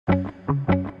I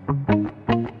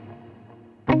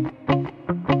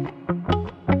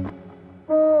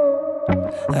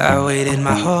waited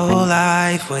my whole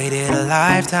life, waited a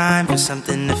lifetime for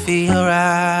something to feel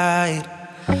right.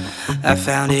 I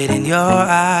found it in your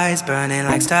eyes, burning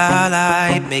like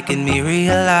starlight, making me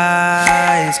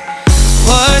realize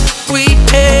what we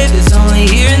had is only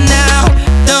here and now.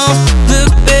 Don't look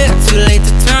back, too late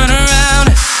to turn around.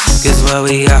 Cause what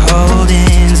we are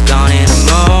holding's gone in a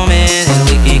moment, and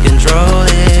we can control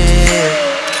it.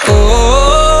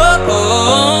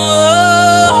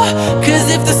 Cause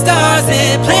if the stars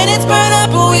and planets burn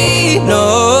up, we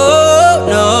know,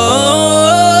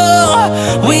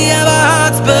 we have our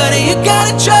hearts, but you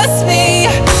gotta trust me.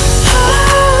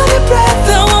 Hold your breath,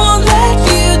 I won't let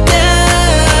you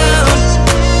down.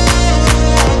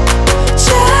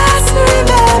 Just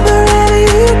remember,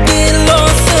 if you get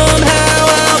lost somehow,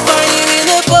 I'll find you in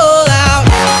the fallout.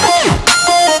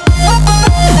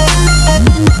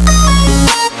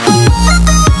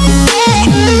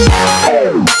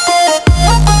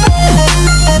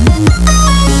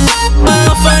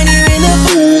 I'll find you in the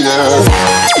fallout.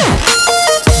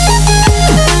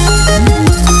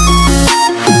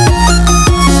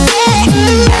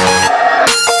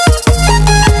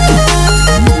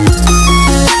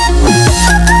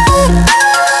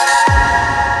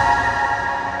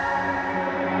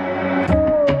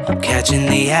 Catching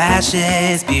the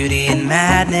ashes, beauty and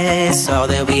madness, all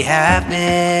that we have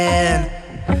been.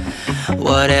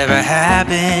 Whatever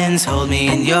happens, hold me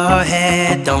in your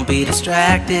head, don't be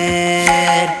distracted.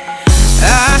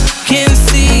 I can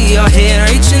see your hand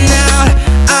reaching out,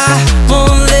 I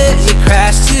won't let you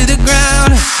crash to the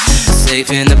ground. Safe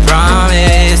in the prom